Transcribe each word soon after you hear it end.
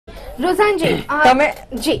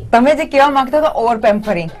રુઝાનજી, તમે જે કહેવા માંગતા હતા ઓવર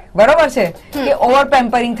પેમ્પરિંગ, બરોબર છે કે ઓવર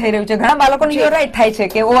પેમ્પરિંગ થઈ રહ્યું છે, ઘણા બાળકોને રાઈટ થાય છે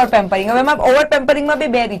કે ઓવર પેમ્પરિંગ. હવે એમાં ઓવર પેમ્પરિંગમાં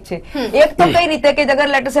બી બે રીત છે. એક તો કઈ રીતે કે અગર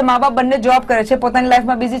લેટ સે મા બાપ બંને જોબ કરે છે, પોતાની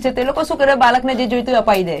લાઈફમાં બિઝી છે, તે લોકો શું કરે, બાળકને જે જોઈતું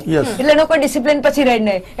અપાઈ દે, એટલે એનો કોઈ ડિસિપ્લિન પછી રહી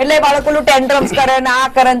નહીં, એટલે બાળકોનું ટેન્ટ્રમ્સ કરે ને આ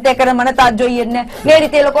કરે તે કરે, મને તાજ જોઈએ ને એ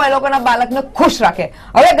રીતે એ લોકોના બાળકને ખુશ રાખે.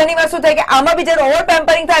 હવે ઘણી વાર શું થાય કે આમાં બી જયારે ઓવર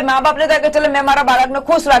પેમ્પરિંગ થાય, મા બાપને થાય કે ચલો મેં મારા બાળકને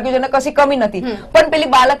ખુશ રાખ્યું છે અને કશી કમી નથી, પણ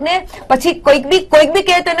પેલી બાળકને પછી કોઈક બી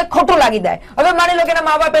કહે તો એને ખોટું લાગી જાય. હવે માની લો કે એના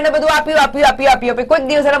મા બાપ એને બધું આપ્યું, કોઈક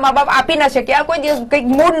દિવસ એના મા બાપ આપી ના શક્યા, કોઈ દિવસ કઈક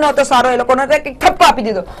મૂડ નહોતો સારો એ લોકોનો, કઈક ઠપકો આપી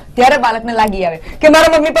દીધો, ત્યારે બાળકને લાગી આવે કે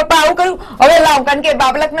મારા મમ્મી પપ્પા આવું કર્યું, હવે લાવ. કારણ કે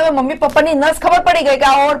બાળકને હવે મમ્મી પપ્પાની નસ ખબર પડી ગઈ કે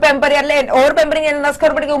આ ઓવર પેમ્પરિંગ, એટલે ઓવર પેમ્પરિંગ એને નસ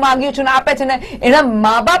ખબર પડી કે હું માંગ્યું છું ને આપે છે ને, એના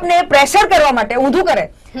મા બાપને પ્રેશર કરવા માટે ઊંધું કરે.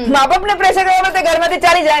 મા બાપને પ્રેશર કરવા માટે ઘરમાંથી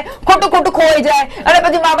ચાલી જાય, ખોટું ખોવાઈ જાય, અને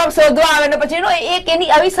પછી મા બાપ શોધવા આવે ને પછી એનો એક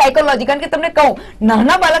એની આવી સાયકોલોજી. કારણ કે તમને કહું,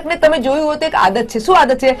 નાના બાળકને તમે જોયું હોય તો એક આદત છે. શું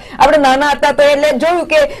આદત છે? આપણે નાના હતા તો એટલે જોયું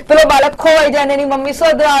કે પેલો બાળક ખોવાઈ જાય ને એની મમ્મી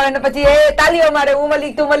શોધવા આવે ને પછી એ તાલીઓ મારે, હું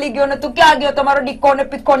મળી ગયો ને તું ક્યાં ગયો, તમારો ડિક્કો ને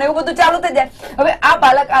પિક્કો ને એવું બધું ચાલુ થઈ જાય. હવે આ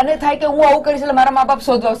બાળક આને થાય કે હું આવું કરીશ એટલે મારા મા બાપ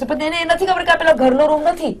શોધવા આવશે, પણ એને નથી ખબર કે આ પેલા ઘરનો રૂમ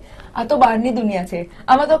નથી, આ તો બહારની દુનિયા છે,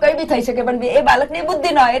 આમાં તો કઈ બી થઈ શકે. પણ એ બાળકની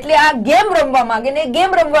બુદ્ધિ ના હોય એટલે આ ગેમ રમવા માંગે ને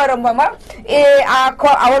ગેમ રમવામાં એ આખો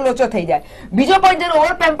આવો લોચો થઈ જાય. બીજો પોઈન્ટ, જયારે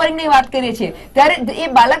ઓવર પેમ્પરિંગ ની વાત કરીએ છીએ ત્યારે એ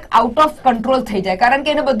બાળક આઉટ ઓફ કંટ્રોલ થઈ જાય, કારણ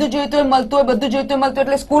કે એને બધું જોઈતું હોય મળતું હોય, બધું જોઈતું હોય મળતું,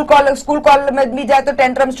 એટલે સ્કૂલ કોલેજ બી જાય તો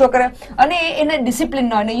ટેન્ટ્રમ્સ શો કરે, અને એને ડિસિપ્લિન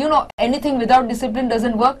ન હોય. You know anything without discipline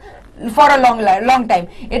doesn't work for a long time.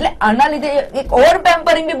 એટલે આના લીધે એક ઓવર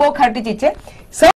પેમ્પરિંગ બી બહુ ખાટી ચીજ છે.